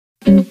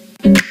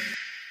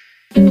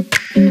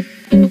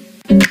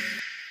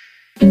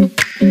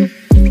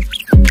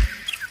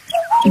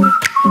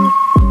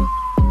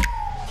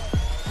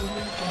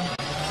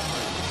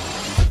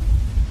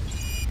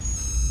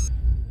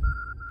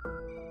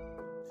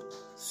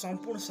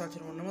सम्पूर्ण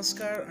साथीहरुलाई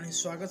नमस्कार अनि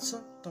स्वागत छ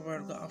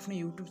तपाईहरुको आफ्नो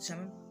YouTube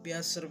च्यानल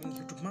प्याज सर्भिङ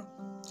युट्युबमा।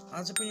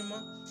 आज पनि म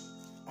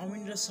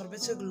अमिन र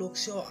सर्वेक्षक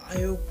लोकसेवा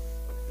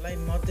आयोगलाई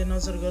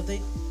मध्यनजर गर्दै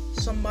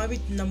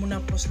सम्भावित नमुना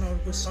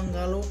प्रश्नहरुको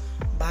संगालो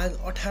भाग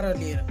 18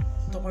 लिएर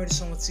तपाईहरु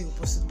समक्ष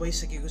उपस्थित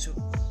भइसकेको छु।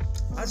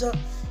 आज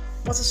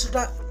 50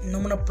 वटा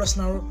नमुना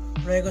प्रश्नहरु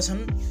रहेका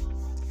छन्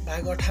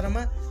भाग 18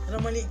 मा र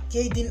मैले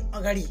केही दिन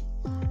अगाडि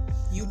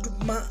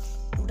युट्युबमा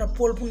एउटा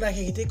पोल पनि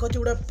राखेको थिएँ,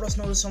 कतिवटा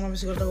प्रश्नहरु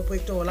समावेश गर्दा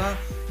उपयुक्त होला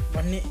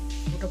भन्ने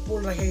एउटा पोल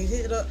राखेको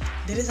थिएँ र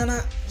धेरै जना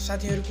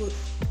साथीहरुको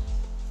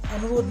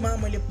अनुरोधमा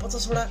मैले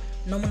 50 वटा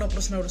नमुना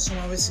प्रश्नहरु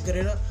समावेश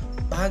गरेर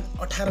भाग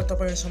 18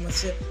 तपाईहरु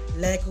समक्ष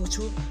ल्याएको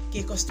छु। के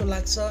कस्तो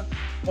लाग्छ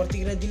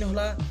प्रतिक्रिया दिनु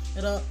होला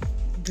र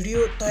भिडियो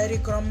तयारी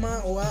क्रममा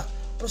वा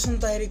प्रश्न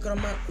तयारी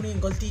क्रममा कुनै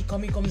गल्ती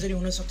कमी कमजोरी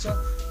हुन सक्छ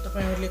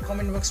तपाईहरुले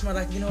कमेन्ट बक्समा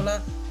राखिदिनु होला।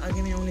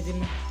 आगामी आउने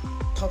दिनमा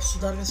थप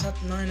सुधारका साथ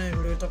नयाँ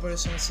भिडियो तपाईहरु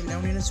समक्ष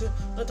ल्याउने नै छु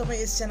र तपाई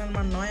यस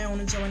च्यानलमा नयाँ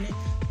हुनुहुन्छ भने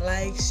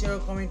लाइक शेयर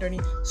कमेन्ट अनि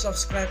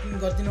सब्स्क्राइब पनि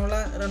गरिदिनु होला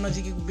र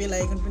नजिकैको बेल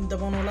आइकन पनि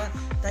दबाउनु होला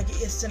ताकि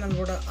यस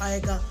च्यानलबाट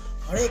आएका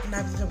हरेक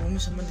नागरिक र भूमि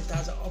सम्बन्धी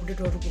ताजा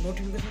अपडेटहरुको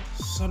नोटिफिकेसन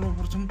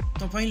सर्वप्रथम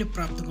तपाईले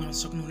प्राप्त गर्न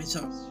सक्नुहुनेछ।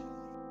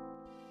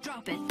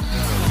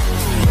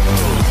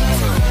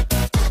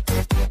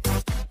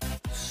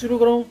 सुरु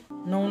गरौँ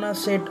नमुना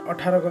सेट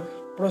 18 का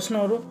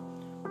प्रश्नहरु।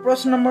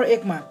 प्रश्न नम्बर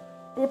 1 मा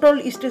टोटल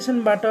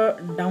स्टेशनबाट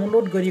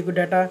डाउनलोड गरिएको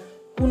डाटा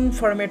कुन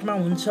फर्मेटमा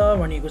हुन्छ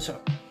भनिएको छ।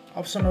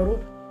 अप्सनहरु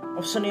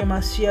अप्सन ए मा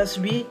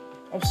CSV,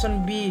 option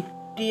be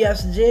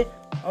TSJ,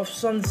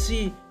 option C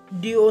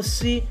DOC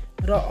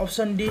र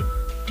अप्सन डी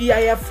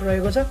TIF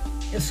रहेको छ।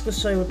 यसको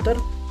सही उत्तर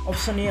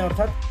अप्सन ए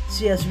अर्थात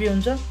CSV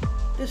हुन्छ।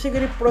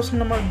 त्यसैगरी प्रश्न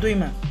नम्बर 2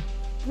 मा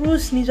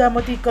पुरुष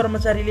निजामती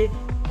कर्मचारीले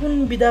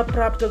कुन बिदा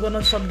प्राप्त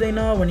गर्न सक्दैन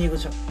भनिएको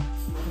छ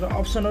र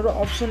अप्सनहरु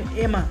अप्सन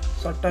ए मा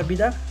सट्टा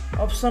बिदा,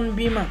 अप्सन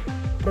बी मा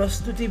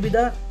प्रस्तुति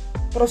बिदा,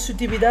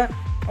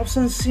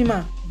 अप्सन सी मा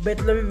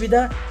बेतलबी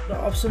बिदा र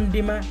अप्सन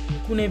डी मा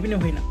कुनै पनि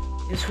होइन।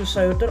 यसको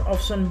सही उत्तर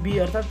अप्सन बी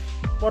अर्थात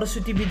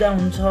प्रस्तुति बिदा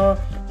हुन्छ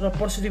र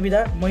प्रस्तुति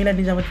बिदा महिला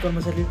निजामती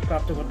कर्मचारीले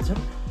प्राप्त गर्दछन्।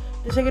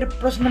 त्यसैगरी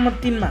प्रश्न नम्बर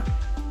 3 मा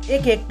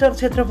 1 हेक्टर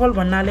क्षेत्रफल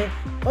भन्नाले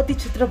कति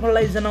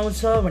क्षेत्रफललाई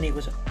जनाउँछ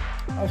भनिएको छ।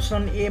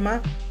 अप्सन ए मा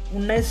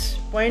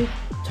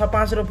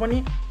 19.65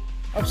 रोपनी,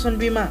 अप्सन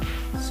बी मा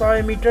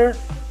 100 मिटर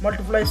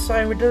मल्टिप्लाई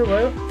 100 मिटर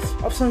भयो,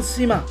 अप्सन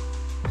सी मा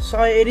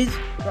 100 एरिज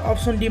र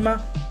अप्सन डी मा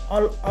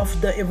अल अफ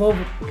द एबोभ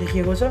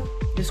लेखिएको छ।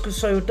 यसको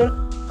सही उत्तर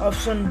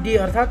अप्सन डी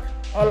अर्थात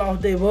अल अफ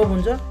द एबोभ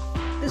हुन्छ।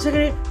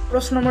 त्यसैगरी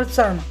प्रश्न नम्बर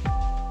 4 मा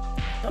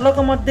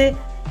तलका मध्ये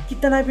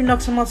कितनापि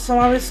नक्सामा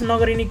समावेश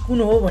नगरिने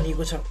कुन हो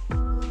भनिएको छ।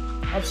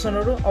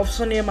 अप्सनहरु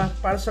अप्सन ए मा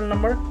पार्सल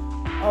नम्बर,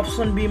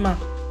 अप्सन बी मा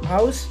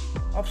हाउस,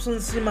 अप्सन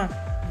सी मा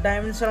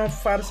डाइमेन्सन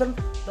अफ पार्सल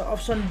र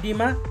अप्सन डी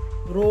मा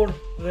रोड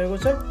रहेको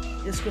छ।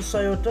 यसको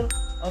सही उत्तर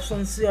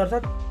अप्सन सी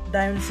अर्थात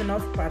डाइमेन्सन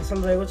अफ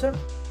पार्सल रहेको छ।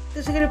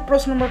 त्यसैगरी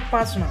प्रश्न नम्बर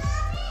 5 मा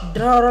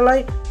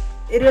ग्रहहरूलाई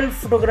एरियल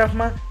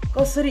फोटोग्राफमा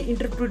कसरी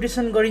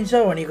इन्टरप्रिटेसन गरिन्छ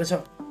भनिएको छ।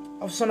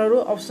 अप्सनहरु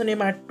अप्सन ए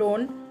मा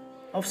टोन,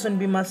 अप्सन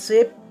बी मा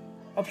शेप,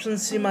 अप्सन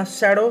सी मा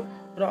स्याडो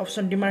र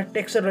अप्सन डी मा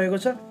टेक्सचर रहेको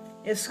छ।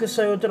 यसको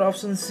सही उत्तर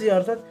अप्सन सी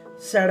अर्थात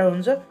स्याडो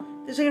हुन्छ।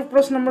 त्यसैगरी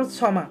प्रश्न नम्बर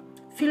 6 मा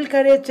फिल्ड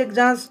कार्य चेक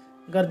जाँच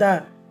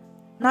गर्दा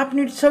नाप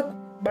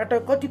निरीक्षकबाट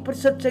कति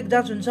प्रतिशत चेक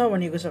जाँच हुन्छ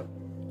भनिएको छ।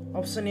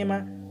 अप्सन ए मा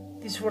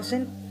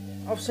 30%,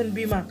 अप्सन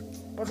बी मा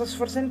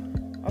 50%,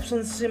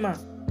 अप्सन सी मा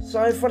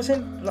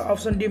 100% र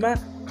अप्सन डी मा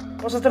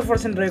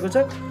 75% रहेको छ।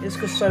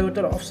 यसको सही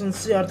उत्तर अप्सन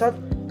सी अर्थात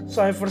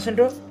 100%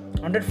 हो,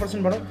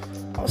 100% भनौँ।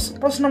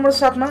 प्रश्न नम्बर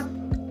 7 मा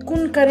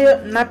कुन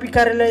कार्य नापी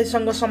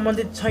कार्यालयसँग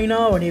सम्बन्धित छैन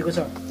भनिएको छ।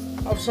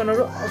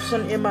 अप्सनहरु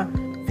अप्सन ए मा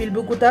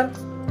फिल्डबुक उतार,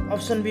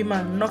 अप्सन बी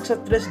मा नक्सा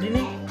ट्रेस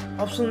दिने,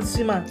 अप्सन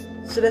सी मा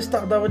श्रेष्ठ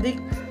अदावधिक,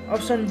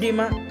 अप्सन डी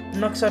मा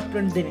नक्सा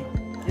प्रिन्ट दिने।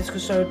 यसको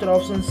सही उत्तर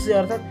अप्सन सी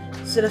अर्थात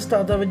श्रेष्ठ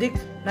अदावधिक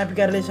नापी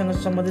कार्यालयसँग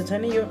सम्बन्धित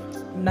छैन, यो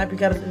नापी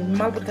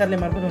मालपोत कार्यालय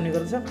मार्फत हुने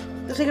गर्दछ।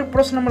 त्यसैगरी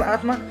प्रश्न नम्बर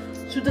 8 मा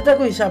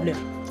शुद्धताको हिसाबले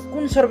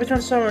कुन सर्वेक्षण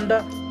सबैभन्दा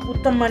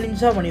उत्तम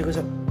मानिन्छ भनिएको छ।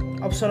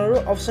 अप्सनहरु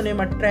अप्सन ए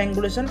मा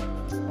ट्रायंगुलेसन,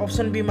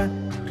 अप्सन बी मा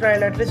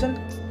ट्रायलाट्रेसन,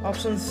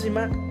 अप्सन सी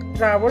मा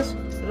ट्राभर्स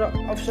र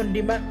अप्सन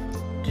डी मा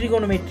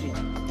ट्रिगोनोमेट्री।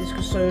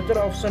 यसको सही उत्तर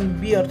अप्सन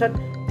बी अर्थात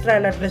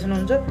ट्रायलाट्रेसन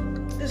हुन्छ।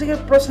 त्यसैगरी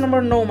प्रश्न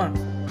नम्बर 9 मा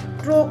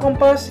ट्रो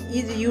compass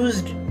is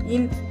used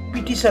in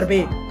PT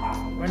survey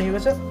भनेको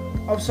छ।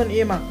 अप्सन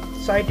ए मा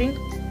साइटिङ,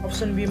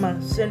 अप्सन बी मा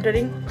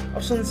सेन्टरिङ,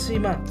 अप्सन सी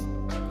मा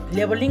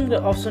लेबलिङ र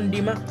अप्सन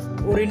डी मा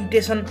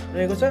ओरिएन्टेसन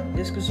रहेको छ।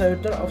 यसको सही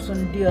उत्तर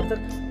अप्सन डी अर्थात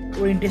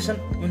ओरिएन्टेसन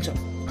हुन्छ।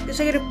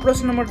 त्यसैगरी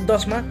प्रश्न नम्बर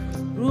 10 मा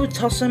रु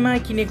 600 मा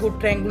किनेको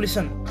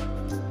ट्रायंगुलेसन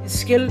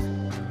स्केल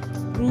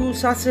रु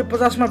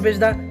 750 मा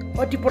बेच्दा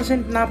कति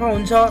 % नाफा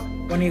हुन्छ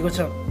भनिएको छ।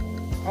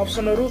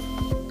 अप्सनहरु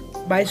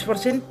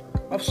 22%,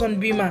 अप्सन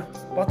बी मा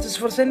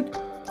 25%,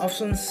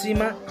 अप्सन सी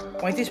मा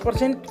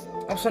 35%,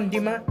 अप्सन डी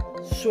मा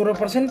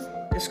 16%।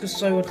 यसको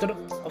सही उत्तर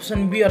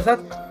अप्सन बी अर्थात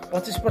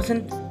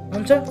 25%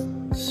 हुन्छ।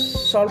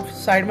 सल्भ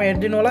साइडमा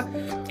हेर्दिनु होला।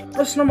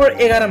 प्रश्न नम्बर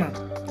 11 मा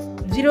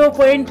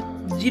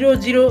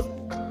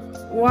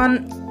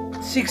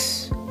 0.0016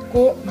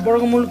 को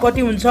वर्गमूल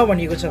कति हुन्छ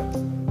भनिएको छ।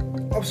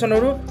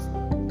 अप्सनहरू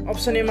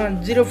अप्सन ए मा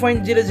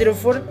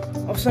 0.004,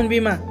 अप्सन बी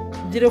मा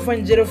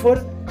 0.04,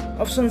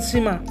 अप्सन सी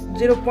मा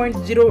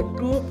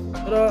 0.02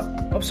 र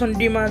अप्सन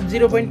डी मा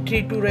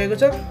 0.32 रहेको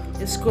छ।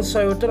 यसको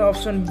सही उत्तर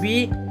अप्सन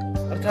बी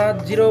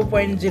अर्थात्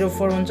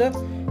 0.04 हुन्छ।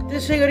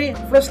 त्यसैगरी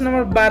प्रश्न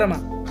नम्बर 12 मा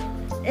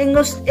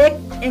एक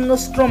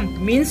एङ्गस्ट्रोम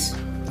मिन्स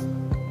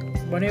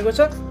भनेको छ।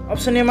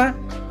 अप्सन ए मा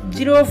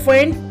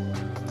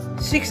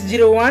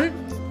 0.601,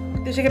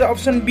 त्यसैगरी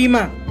अप्सन बी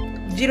मा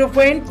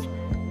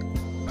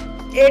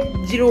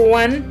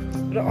 0.801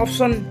 र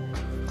अप्सन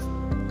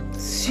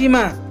सी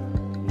मा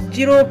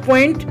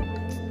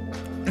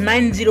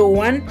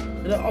 0.901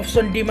 र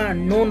अप्सन डी मा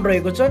नोन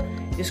रहेको छ।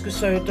 यसको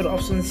सही उत्तर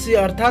अप्सन सी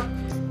अर्थात्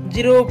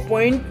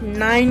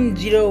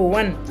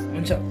 0.901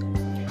 हुन्छ।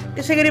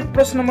 त्यसैगरी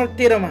प्रश्न नम्बर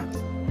 13 मा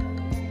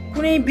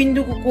कुनै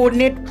बिन्दुको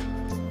कोअर्डिनेट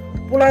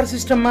पोलर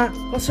सिस्टममा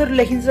कसरी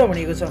लेखिन्छ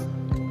भनेको छ।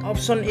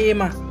 अप्सन ए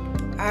मा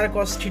r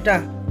cos theta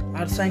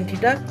r sin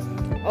theta,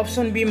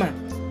 option be मा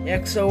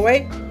x y,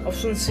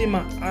 अप्सन सी मा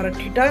r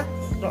थीटा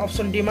र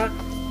अप्सन डी मा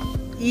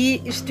e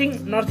स्ट्रिङ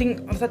नर्थिङ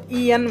अर्थात्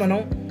en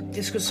भनौँ।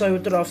 यसको सही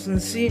उत्तर अप्सन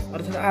सी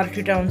अर्थात् r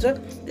थीटा हुन्छ।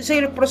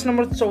 त्यसैगरी प्रश्न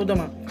नम्बर 14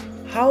 मा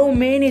how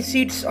many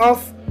seats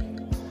of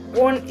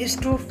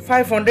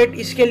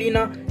 1:500 scale in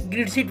a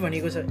grid seat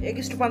भनेको छ।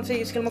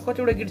 1:500 स्केलमा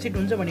कतिवटा ग्रिड सिट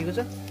हुन्छ भनेको छ।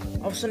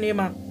 अप्सन ए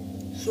मा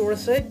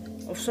 1600,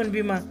 अप्सन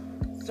बी मा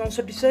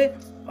 6400,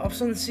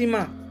 अप्सन सी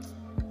मा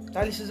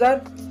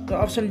 40000 र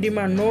अप्सन डी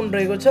मा नोन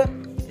रहेको छ।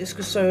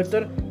 यसको सही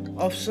उत्तर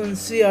अप्सन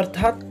सी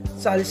अर्थात्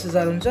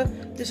 40000 हुन्छ।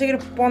 त्यसैगरी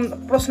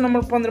प्रश्न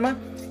नम्बर 15 मा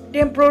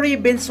टेम्पोररी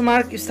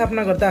बेन्चमार्क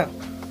स्थापना गर्दा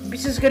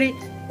विशेष गरी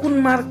कुन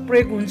मार्क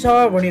प्रयोग हुन्छ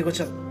भनेको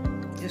छ।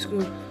 यसको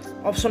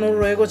अप्सनहरू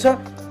रहेको छ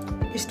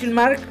स्टिल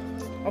मार्क,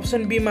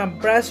 अप्सन बी मा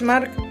ब्रास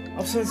मार्क,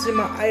 अप्सन सी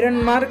मा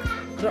आइरन मार्क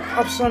र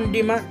अप्सन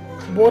डी मा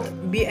बोथ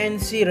बी एन्ड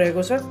सी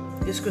रहेको छ।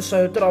 यसको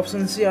सही उत्तर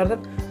अप्सन सी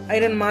अर्थात्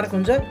आइरन मार्क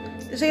हुन्छ।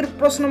 त्यसैगरी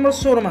प्रश्न नम्बर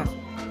 16 मा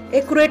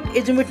एक्युरेट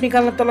एजुमेट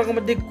निकाल्न तलको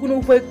मध्ये कुन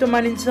उपयुक्त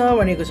मानिन्छ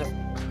भनेको छ।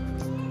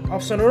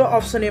 अप्सनहरू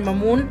अप्सन ए मा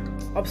मुन,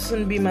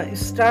 अप्सन बी मा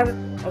स्टार,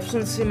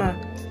 अप्सन सी मा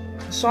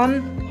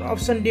सन र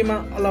अप्सन डी मा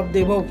अल अफ द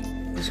एबोभ।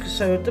 यसको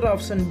सही उत्तर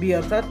अप्सन बी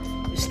अर्थात्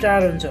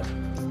स्टार हुन्छ।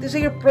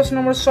 त्यसैगरी प्रश्न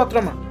नम्बर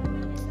 17 मा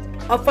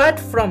apart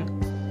from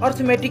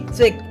arithmetic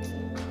check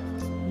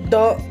the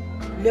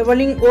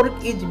levelling work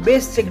is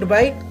best checked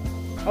by.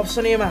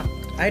 Option A मा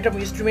height of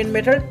instrument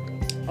method,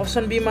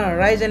 option be मा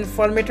राइज एन्ड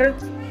फल मेथड,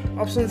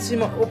 अप्सन सी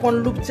मा ओपन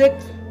लुप चेक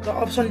र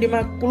अप्सन डी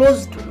मा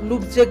क्लोज्ड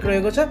लुप चेक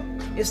रहेको छ।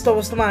 यस्तो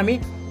अवस्थामा हामी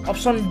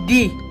अप्सन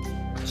डी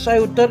सही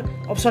उत्तर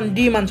अप्सन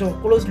डी मान्छौँ,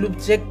 क्लोज लुप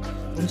चेक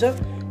हुन्छ।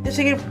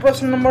 त्यसैगरी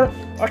प्रश्न नम्बर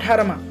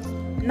 18 मा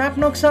नाप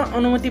नक्सा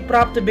अनुमति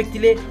प्राप्त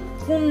व्यक्तिले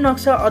कुन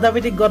नक्सा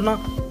अद्यावधिक गर्न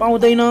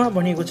पाउँदैन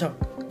भनेको छ।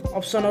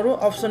 अप्सनहरू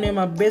अप्सन ए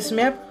मा बेस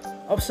म्याप,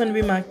 अप्सन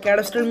बी मा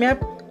क्याडास्ट्रल म्याप,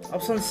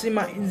 अप्सन सी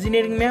मा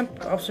इन्जिनियरिङ म्याप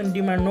र अप्सन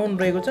डी मा नोन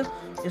रहेको छ।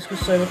 यसको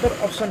सही उत्तर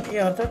अप्सन ए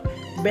अर्थात्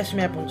बेस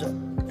म्याप हुन्छ।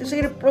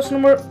 त्यसैगरी प्रश्न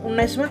नम्बर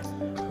 19 मा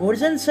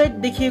होरिजन साइड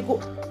देखिएको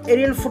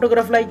एरियल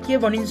फोटोग्राफलाई के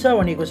भनिन्छ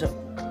भनेको छ।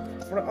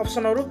 र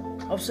अप्सनहरू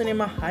अप्सन ए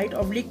मा हाइट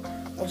अब्लिक,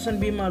 अप्सन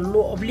बी मा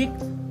लो अब्लिक,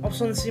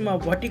 अप्सन सी मा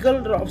भर्टिकल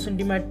र अप्सन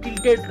डी मा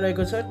टिल्ट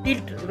रहेको छ।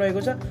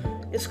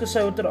 यसको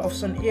सही उत्तर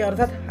अप्सन ए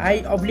अर्थात् हाई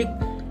अब्लिक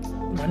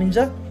भनिन्छ।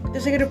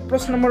 त्यसैगरी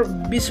प्रश्न नम्बर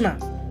 20 मा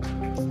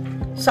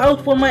साउथ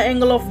पोलमा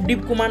एङ्गल अफ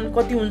डिपको मान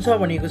कति हुन्छ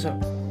भनेको छ।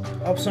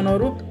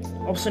 अप्सनहरू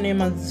अप्सन ए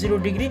मा 0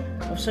 डिग्री,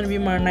 अप्सन बी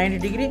मा 90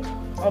 डिग्री,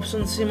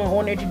 अप्सन सी मा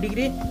 180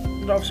 डिग्री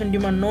र अप्सन डी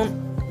मा नोन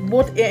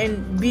बोथ ए एन्ड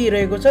बी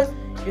रहेको छ।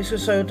 यसको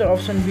सही उत्तर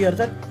अप्सन बी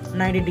अर्थात्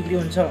 90 डिग्री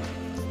हुन्छ।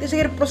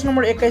 त्यसैगरी प्रश्न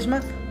नम्बर 21 मा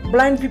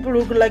ब्लाइन्ड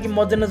पिपलहरूको लागि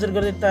मध्यनजर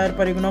गर्दै तयार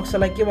पारेको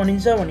नक्सालाई के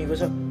भनिन्छ भनेको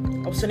छ।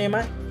 अप्सन ए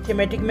मा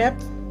थेमेटिक म्याप,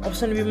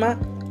 अप्सन बी मा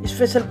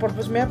special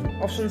purpose map,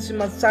 option C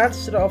मा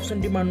चार्ट्स र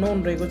अप्सन डी मा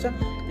नोन रहेको छ।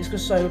 यसको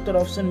सही उत्तर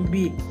अप्सन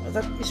बी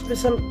अर्थात्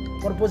स्पेशल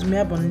पर्पज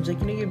म्याप भनिन्छ,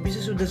 किनकि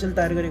विशेष उद्देश्यले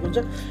तयार गरेको हुन्छ।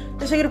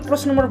 त्यसैगरी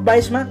प्रश्न नम्बर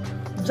 22 मा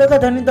जग्गा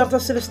धनी दर्ता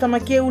श्रेष्ठमा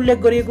के उल्लेख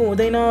गरिएको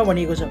हुँदैन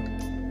भनेको छ।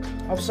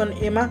 अप्सन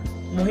ए मा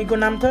मोहीको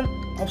नामथर,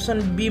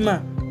 अप्सन बी मा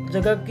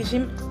जग्गाको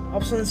किसिम,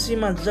 अप्सन सी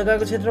मा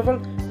जग्गाको क्षेत्रफल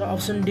र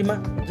अप्सन डी मा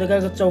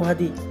जग्गाको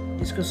चौहादी।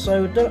 यसको सही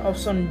उत्तर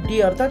अप्सन डी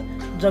अर्थात्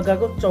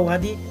जग्गाको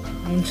चौहादी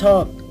हुन्छ।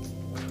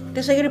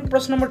 त्यसैगरी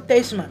प्रश्न नम्बर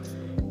 23 मा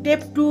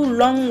टेप टु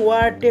लङ वा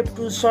टेप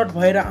टु सर्ट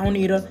भएर आउने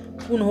इरर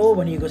कुन हो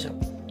भनिएको छ।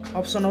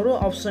 अप्सनहरू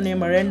अप्सन ए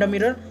मा ऱ्यान्डम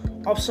इरर,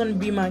 अप्सन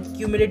बी मा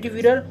क्युमुलेटिभ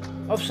इरर,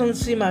 अप्सन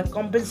सी मा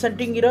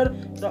कम्पेन्सेटिङ इरर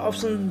र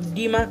अप्सन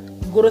डी मा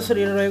ग्रोसर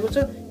इरर रहेको छ।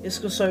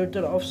 यसको सही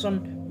उत्तर अप्सन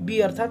बी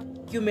अर्थात्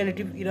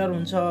क्युमुलेटिभ इरर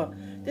हुन्छ।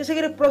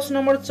 त्यसैगरी प्रश्न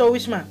नम्बर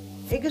 24 मा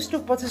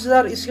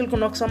 1/25000 स्केलको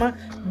नक्सामा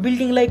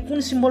बिल्डिङलाई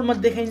कुन सिम्बलमा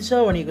देखाइन्छ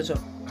भनेको छ।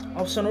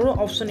 अप्सनहरू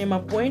अप्सन ए मा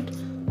पोइन्ट,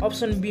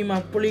 अप्सन बी मा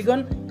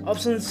पोलिगन,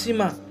 अप्सन सी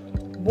मा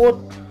बोथ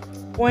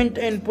पोइन्ट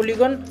एन्ड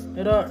पोलिगन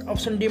र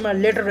अप्सन डी मा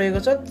लेटर रहेको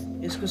छ।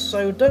 यसको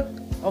सही उत्तर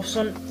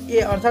अप्सन ए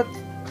अर्थात्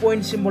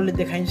पोइन्ट सिम्बलले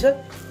देखाइन्छ।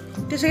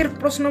 त्यसैगरी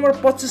प्रश्न नम्बर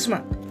 25 मा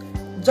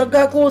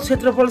जग्गाको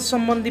क्षेत्रफल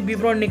सम्बन्धी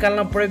विवरण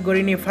निकाल्न प्रयोग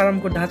गरिने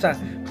फारमको ढाँचा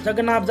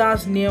जग्गा नाप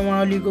जाँच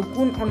नियमावलीको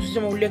कुन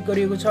अनुसूचीमा उल्लेख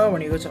गरिएको छ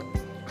भनेको छ।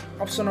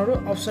 अप्सनहरू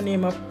अप्सन ए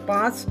मा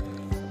 5,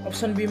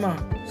 अप्सन बीमा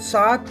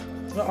 7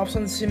 र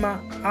अप्सन सीमा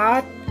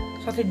 8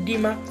 साथै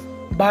डीमा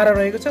 12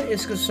 रहेको छ।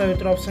 यसको सही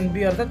उत्तर अप्सन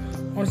बी अर्थात्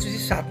अनुसूची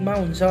 7 मा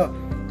हुन्छ।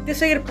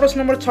 त्यसैगरी प्रश्न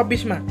नम्बर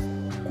 26 मा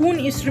कुन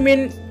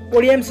इन्स्ट्रुमेन्ट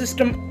पोडियम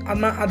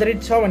सिस्टममा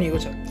आधारित छ भनिएको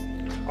छ।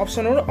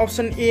 अप्सनहरु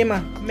अप्सन ए मा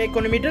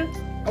मेकोनोमिटर,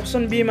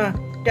 अप्सन बी मा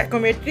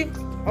ट्याकोमेट्री,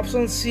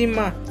 अप्सन सी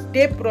मा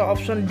टेप र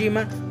अप्सन डी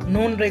मा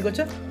नोन रहेको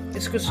छ।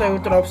 यसको सही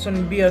उत्तर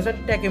अप्सन बी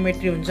अर्थात्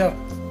ट्याकोमेट्री हुन्छ।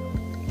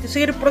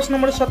 त्यसैगरी प्रश्न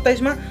नम्बर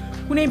 27 मा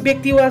कुनै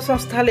व्यक्ति वा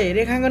संस्थाले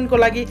रेखाङ्कनको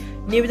लागि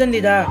निवेदन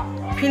दिँदा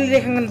फिल्ड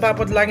रेखाङ्कन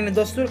बापत लाग्ने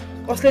दस्तुर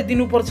कसले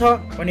दिनुपर्छ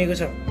भनेको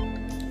छ।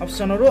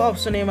 अप्सनहरु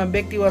अप्सन ए मा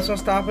व्यक्ति वा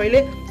संस्था आफैले,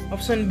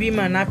 अप्सन बी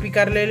मा नापी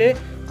कार्यालयले,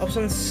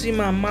 अप्सन सी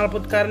मा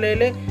मालपोत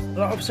कार्यालयले र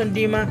अप्सन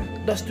डी मा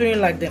दस्तुर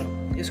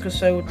लाग्दैन। यसको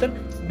सही उत्तर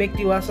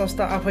व्यक्ति वा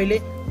संस्था आफैले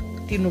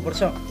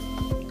तिर्नुपर्छ।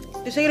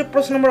 त्यसैगरी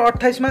प्रश्न नम्बर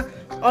 28 मा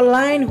a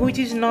line which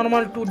is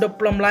normal to the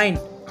plum line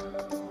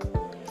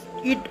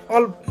it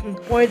all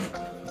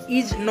point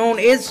is known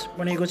as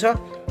भनेको छ।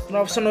 र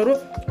अप्सनहरु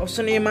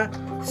अप्सन ए मा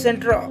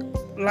सेन्टर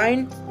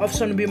लाइन,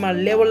 अप्सन बी मा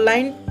लेभल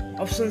लाइन,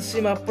 अप्सन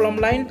सी मा प्लम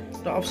लाइन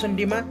र अप्सन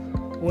डी मा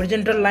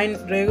होरिजेन्टल लाइन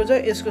रहेको छ।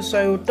 यसको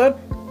सही उत्तर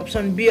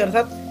अप्सन बी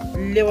अर्थात्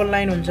लेभल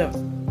लाइन हुन्छ।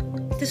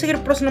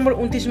 त्यसैगरी प्रश्न नम्बर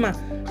 29 मा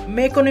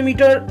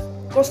मेकोनोमिटर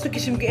कस्तो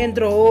किसिमको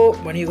यन्त्र हो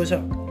भनिएको छ।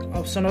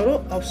 अप्सनहरु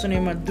अप्सन ए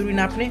मा दूरी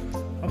नाप्ने,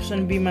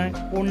 अप्सन बी मा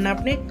कोण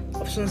नाप्ने,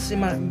 अप्सन सी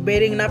मा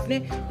बेरिङ नाप्ने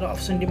र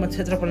अप्सन डी मा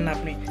क्षेत्रफल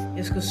नाप्ने।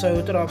 यसको सही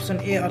उत्तर अप्सन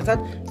ए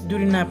अर्थात्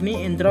दूरी नाप्ने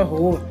यन्त्र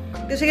हो।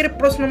 त्यसैगरी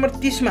प्रश्न नम्बर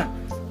 30 मा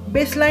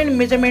बेसलाइन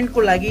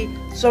मेजरमेन्टको लागि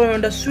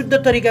सबैभन्दा शुद्ध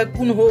तरिका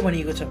कुन हो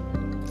भनिएको छ।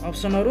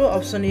 अप्सनहरु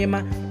अप्सन ए मा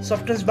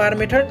सफ्टेन्स बार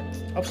मेथड,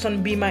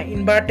 अप्सन बी मा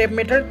इनबार टेप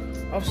मेथड,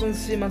 अप्सन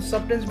सी मा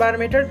सफ्टेन्स बार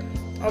मेथड,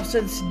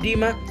 अप्सन डी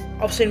मा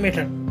अप्सन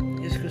मेथड।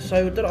 यसको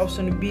सही उत्तर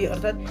अप्सन बी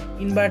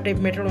अर्थात् इनबार टेप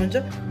मेथड हुन्छ।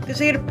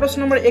 त्यसैगरी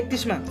प्रश्न नम्बर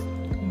 31 मा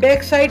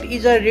back side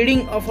is a reading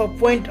of a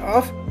point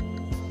of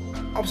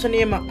option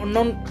A मा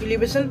अननोन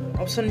इलिभेसन,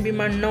 अप्सन बी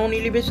मा नोन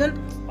इलिभेसन,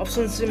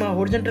 अप्सन सी मा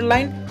होरिजेन्टल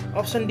लाइन,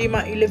 अप्सन डी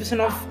मा इलिभेसन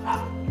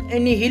अफ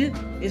एनी हिल।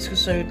 यसको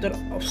सही उत्तर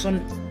अप्सन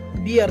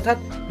बी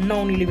अर्थात्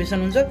नोन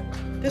इलिभेसन हुन्छ।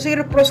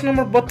 त्यसैगरी प्रश्न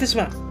नम्बर 32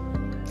 मा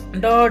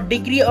the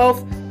degree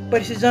of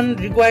precision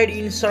required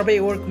in survey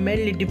work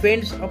mainly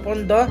depends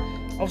upon the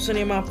option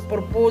A मा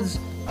purpose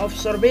of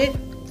survey,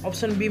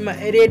 option be मा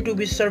area to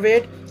be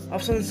served,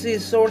 option C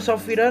source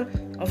of error,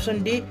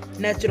 option D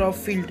nature of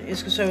field.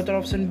 यसको सही उत्तर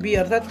option be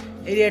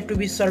अर्थात् area to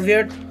be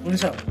served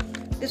हुन्छ।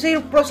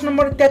 त्यसैगरी प्रश्न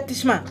number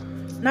 33 मा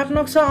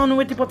नापनक्सा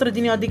अनुमति पत्र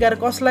दिने अधिकार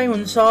कसलाई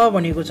हुन्छ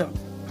भनेको छ।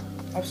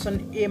 अप्सन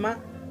ए मा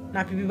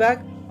नापी विभाग,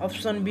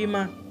 अप्सन बी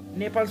मा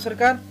नेपाल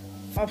सरकार,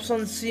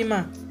 अप्सन सी मा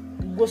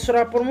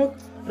गोसरा प्रमुख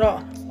र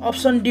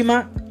अप्सन डी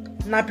मा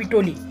नापी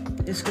टोली।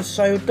 यसको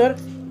सही उत्तर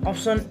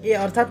अप्सन ए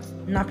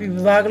अर्थात् नापी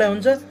विभागलाई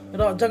हुन्छ।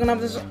 र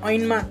जगन्नाथ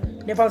ऐनमा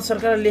नेपाल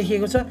सरकार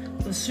लेखिएको छ।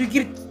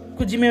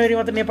 स्वीकृतको जिम्मेवारी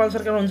मात्र नेपाल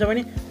सरकार हुन्छ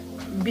भने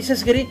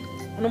विशेष गरी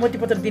अनुमति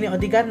पत्र दिने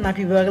अधिकार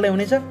नापी विभागलाई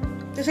हुनेछ।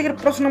 त्यसैगरी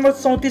प्रश्न नम्बर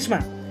 34 मा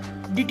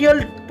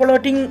detailed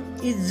plotting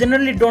is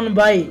generally done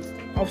by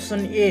option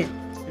A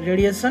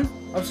radiation,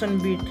 option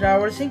be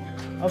ट्राभर्सिङ,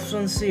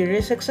 option C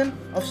रेसेक्सन,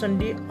 option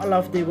D all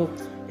of the above.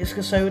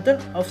 यसको सही उत्तर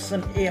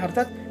अप्सन ए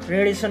अर्थात्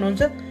रेडिएसन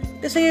हुन्छ।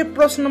 त्यसैगरी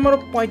प्रश्न नम्बर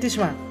 35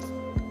 मा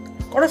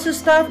कडस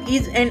staff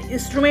is an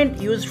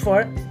instrument use for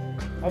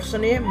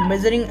option A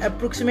measuring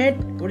approximate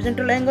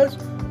horizontal angles,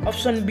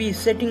 option be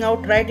setting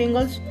out right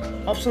angles,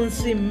 option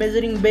C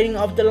measuring bearing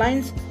of the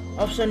lines,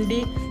 option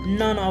D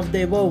non of the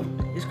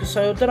above. यसको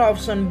सही उत्तर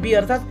option be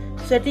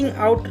अर्थात् setting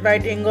out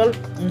right angle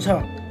हुन्छ।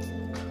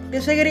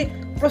 त्यसैगरी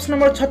प्रश्न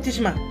number 36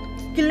 मा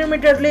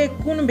किलोमिटरले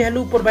कुन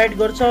value provide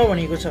गर्छ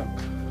भनेको छ।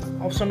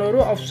 अप्सनहरु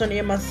अप्सन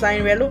ए मा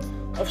साइन भ्यालु,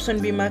 अप्सन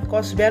बी मा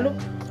कस भ्यालु,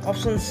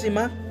 अप्सन सी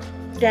मा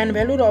ट्यान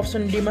भ्यालु र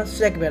अप्सन डी मा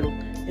सेक भ्यालु।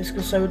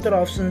 यसको सही उत्तर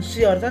अप्सन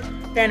सी अर्थात्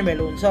ट्यान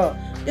भ्यालु हुन्छ।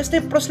 त्यस्तै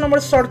प्रश्न नम्बर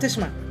 37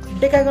 मा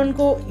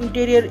डेकागनको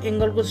इन्टेरियर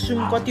एङ्गलको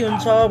सुम कति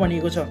हुन्छ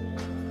भनेको छ।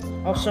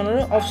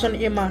 अप्सनहरु अप्सन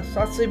ए मा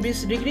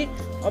 720 डिग्री,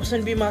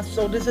 अप्सन बी मा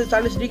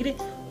 1440 डिग्री,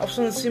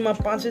 अप्सन सी मा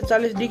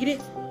 540 डिग्री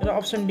र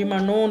अप्सन डी मा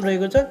नोन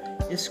रहेको छ।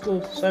 यसको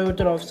सही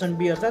उत्तर अप्सन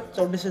बी अर्थात्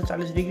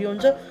 1440 डिग्री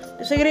हुन्छ।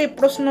 त्यसैगरी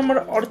प्रश्न नम्बर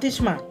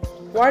 38 मा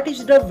what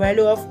is the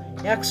value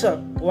of x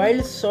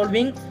while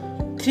solving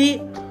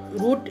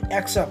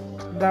 3√x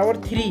बराबर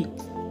 3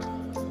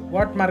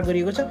 वाट मार्क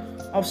गरिएको छ।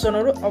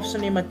 अप्सनहरु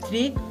अप्सन ए मा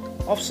 3,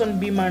 अप्सन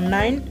बी मा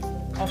 9,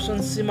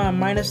 अप्सन सी मा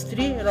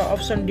 -3 र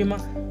अप्सन डी मा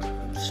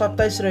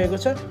 27 रहेको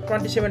छ,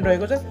 27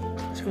 रहेको छ।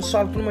 यसको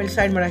सल्भ पनि मैले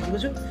साइडमा राखेको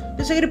छु।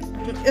 त्यसैगरी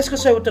यसको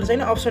सही उत्तर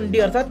चाहिँ अप्सन डी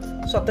अर्थात्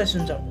 27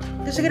 हुन्छ।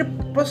 त्यसैगरी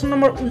प्रश्न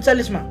नम्बर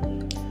 39 मा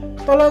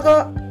तलका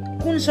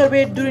कुन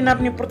सर्वे दूरी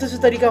नाप्ने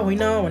प्रत्यक्ष तरिका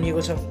होइन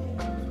भनिएको छ।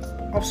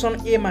 अप्सन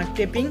ए मा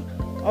टेपिङ,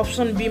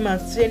 अप्सन बी मा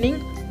चेनिङ,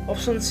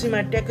 अप्सन सी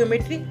मा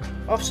ट्याकोमेट्री,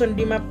 अप्सन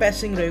डी मा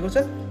प्यासिङ रहेको छ।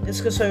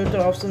 यसको सही उत्तर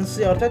अप्सन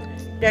सी अर्थात्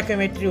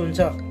ट्याकोमेट्री हुन्छ।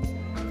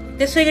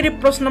 त्यसैगरी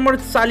प्रश्न नम्बर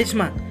 40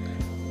 मा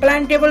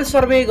प्लान टेबल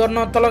सर्वे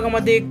गर्न तलका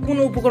मध्ये कुन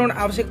उपकरण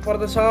आवश्यक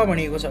पर्दछ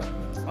भनिएको छ।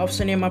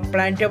 अप्सन ए मा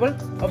प्लान टेबल,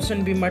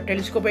 अप्सन बी मा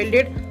टेलिस्कोप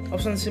एलडेड,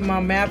 अप्सन सी मा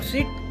म्याप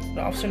सिट र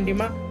अप्सन डी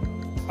मा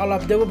अल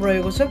अफ द एबोभ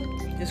रहेको छ।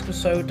 यसको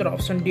सही उत्तर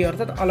अप्सन डी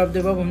अर्थात् अल अफ द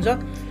एबभ हुन्छ।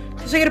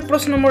 त्यसैगरी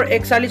प्रश्न नम्बर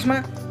 41 मा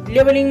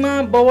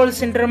लेभलिङमा बबल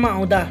सेन्टरमा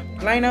आउँदा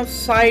line of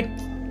site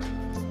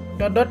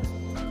dot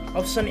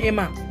option A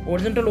मा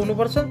होरिजोन्टल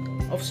हुनुपर्छ,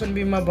 अप्सन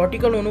बी मा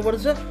भर्टिकल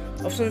हुनुपर्छ,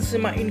 अप्सन सी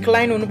मा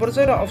इन्क्लाइन हुनुपर्छ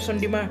र अप्सन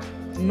डी मा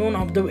नोन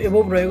अफ द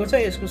एबभ रहेको छ।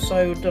 यसको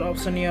सही उत्तर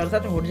अप्सन ए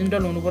अर्थात्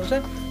होरिजोन्टल हुनुपर्छ।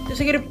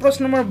 त्यसैगरी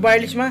प्रश्न नम्बर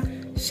 42 मा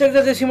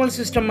सेक्सोडेसिमल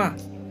सिस्टममा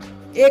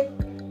एक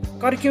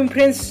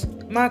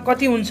सर्कम्फ्रेन्समा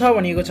कति हुन्छ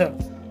भनिएको छ।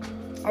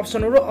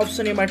 अप्सनहरु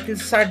अप्सन ए मा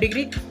 360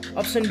 डिग्री,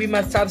 अप्सन बी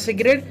मा 400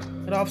 ग्रेड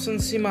र अप्सन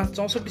सी मा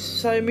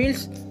 6400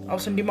 मिल्स,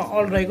 अप्सन डी मा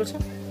अल रहेको छ।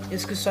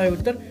 यसको सही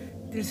उत्तर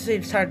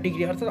 360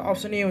 डिग्री अर्थात्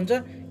अप्सन ए हुन्छ,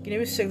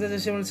 किनभने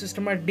सेक्सोडेसिमल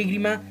सिस्टममा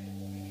डिग्रीमा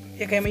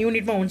एकाइमा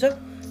युनिटमा हुन्छ।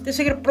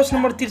 त्यसैगरी प्रश्न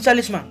नम्बर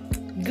 43 मा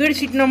ग्रिड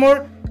सिट नम्बर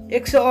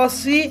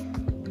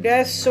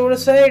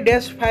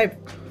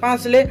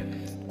 180-1600-5 ले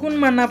कुन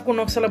मानवको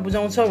नक्सालाई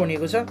बुझाउँछ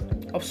भनिएको छ।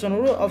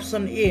 अप्सनहरु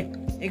option A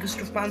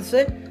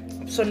 1:500,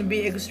 option be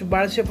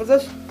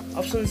 1:1250,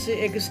 option C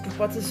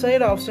 1:2500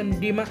 र अप्सन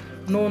डी मा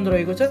नोन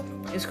रहेको छ।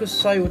 यसको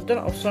सही उत्तर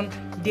अप्सन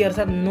डी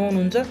अर्थात् नोन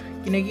हुन्छ,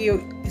 किनकि यो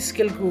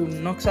स्केलको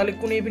नक्साले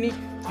कुनै पनि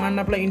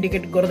मानवलाई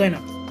इन्डिकेट गर्दैन।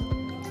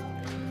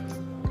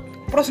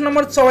 प्रश्न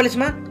नम्बर 44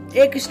 मा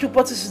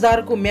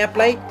 1:25,000 को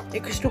म्यापलाई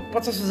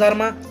 1:50,000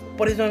 मा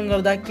परिवर्तन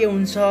गर्दा के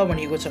हुन्छ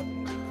भनिएको छ।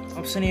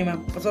 अप्सन ए मा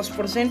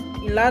 50%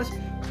 इन्लार्ज,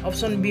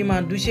 अप्सन बी मा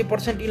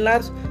 200%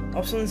 इन्लार्ज,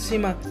 अप्सन सी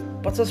मा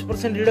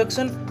 50%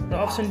 रिडक्सन र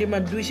अप्सन डी मा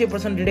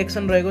 200%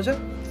 रिडक्सन रहेको छ।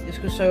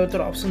 यसको सही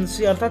उत्तर अप्सन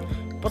सी अर्थात्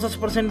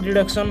 50%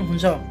 रिडक्सन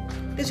हुन्छ।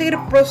 त्यसैगरी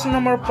प्रश्न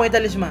नम्बर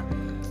 45 मा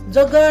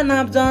जग्गा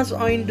नाप जाँच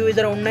ऐन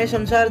 2019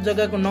 अनुसार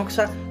जग्गाको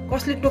नक्सा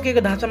कसले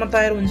तोकेको ढाँचामा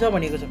तयार हुन्छ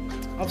भनिएको छ।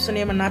 अप्सन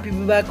ए मा नापी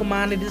विभागको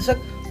महानिर्देशक,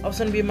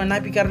 अप्सन बी मा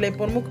नापी कार्यालय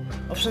प्रमुख,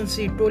 अप्सन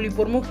सी टोली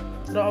प्रमुख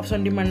र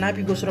अप्सन डी मा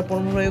नापी घोषणा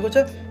प्रमुख रहेको छ।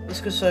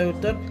 यसको सही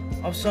उत्तर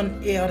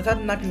अप्सन ए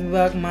अर्थात् नापी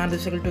विभाग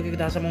महानिर्देशकले तोकेको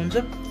ढाँचामा हुन्छ।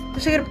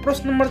 त्यसैगरी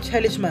प्रश्न नम्बर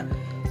 46 मा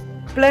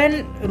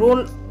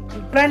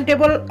प्लान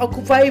टेबल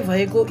अकुपाई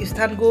भएको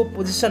स्थानको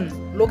पोजिसन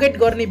लोकेट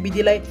गर्ने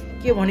विधिलाई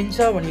के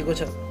भनिन्छ भनिएको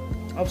छ।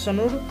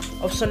 अप्सनहरु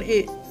option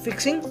A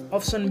fixing,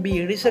 option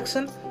be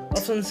resection,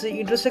 option C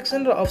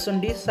intersection र अप्सन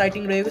डी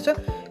साइटिङ रहेको छ।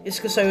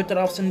 यसको सही उत्तर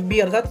अप्सन बी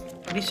अर्थात्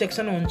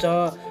रिसेक्सन हुन्छ।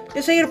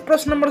 त्यसैगरी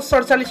प्रश्न नम्बर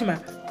 47 मा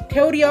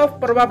थ्योरी अफ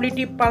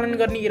प्रोबाबिलिटी पालन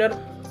गर्ने एरर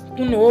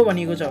कुन हो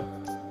भनिएको छ।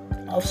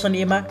 अप्सन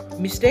ए मा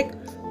मिस्टेक,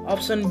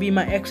 अप्सन बी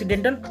मा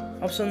एक्सिडेन्टल,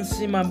 अप्सन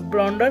सी मा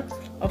ब्लन्डर,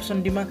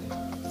 अप्सन डी मा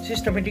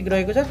सिस्टमेटिक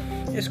रहेको छ।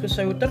 यसको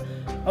सही उत्तर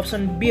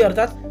अप्सन बी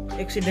अर्थात्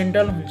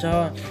एक्सिडेन्टल हुन्छ।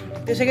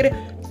 त्यसैगरी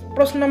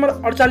प्रश्न नम्बर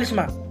 48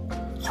 मा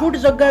छुट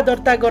जग्गा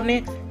दर्ता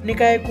गर्ने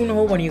निकाय कुन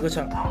हो भनिएको छ।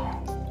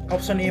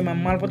 अप्सन ए मा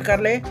मालपोत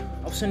कार्यालय,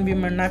 अप्सन बी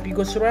मा नापी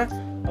घोषणा,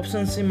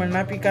 अप्सन सी मा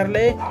नापी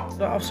कार्यालय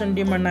र अप्सन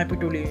डी मा नापी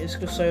टोली।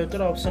 यसको सही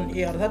उत्तर अप्सन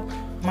ए अर्थात्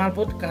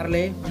मालपोत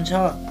कार्यालय हुन्छ।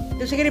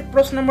 त्यसैगरी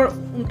प्रश्न नम्बर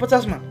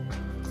 49 मा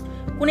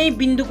कुनै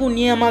बिन्दुको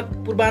नियामक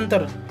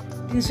पूर्वान्तर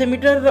 300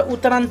 मिटर र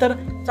उत्तरान्तर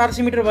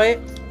 400 मिटर भए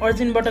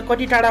ओरिजिनबाट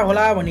कति टाढा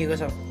होला भनिएको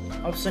छ।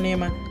 अप्सन ए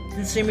मा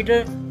 300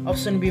 मिटर,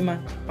 अप्सन बी मा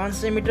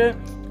 500 मिटर,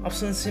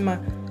 अप्सन सी मा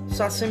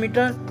 700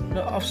 मिटर र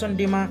अप्सन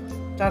डी मा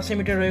 400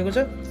 मिटर रहेको छ।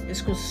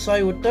 यसको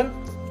सही उत्तर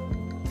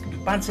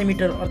 500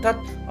 मिटर अर्थात्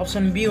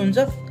अप्सन बी हुन्छ।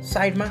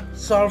 साइडमा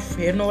सर्फ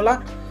हेर्नु होला।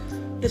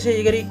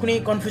 त्यसैगरी कुनै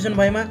कन्फ्युजन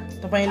भएमा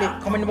तपाईले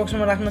कमेन्ट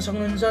बक्समा राख्न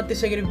सक्नुहुन्छ।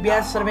 त्यसैगरी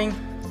ब्याज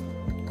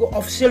सर्भेङको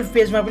अफिसियल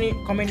पेजमा पनि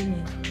कमेन्ट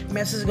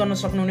मेसेज गर्न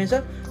सक्नुहुनेछ।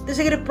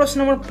 त्यसैगरी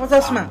प्रश्न नम्बर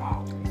 50 मा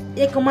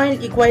 1 mile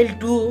equal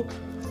to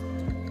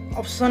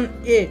option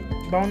A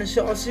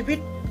 5280 fit,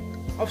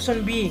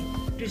 option be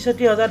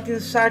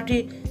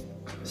 63360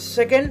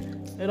 second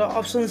र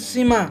अप्सन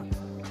सी मा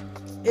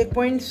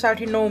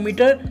 1.69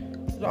 मिटर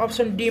र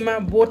अप्सन डी मा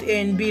बोथ ए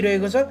एन्ड बी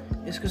रहेको छ।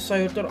 यसको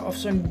सही उत्तर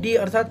अप्सन डी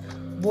अर्थात्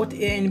बोथ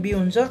ए एन्ड बी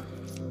हुन्छ।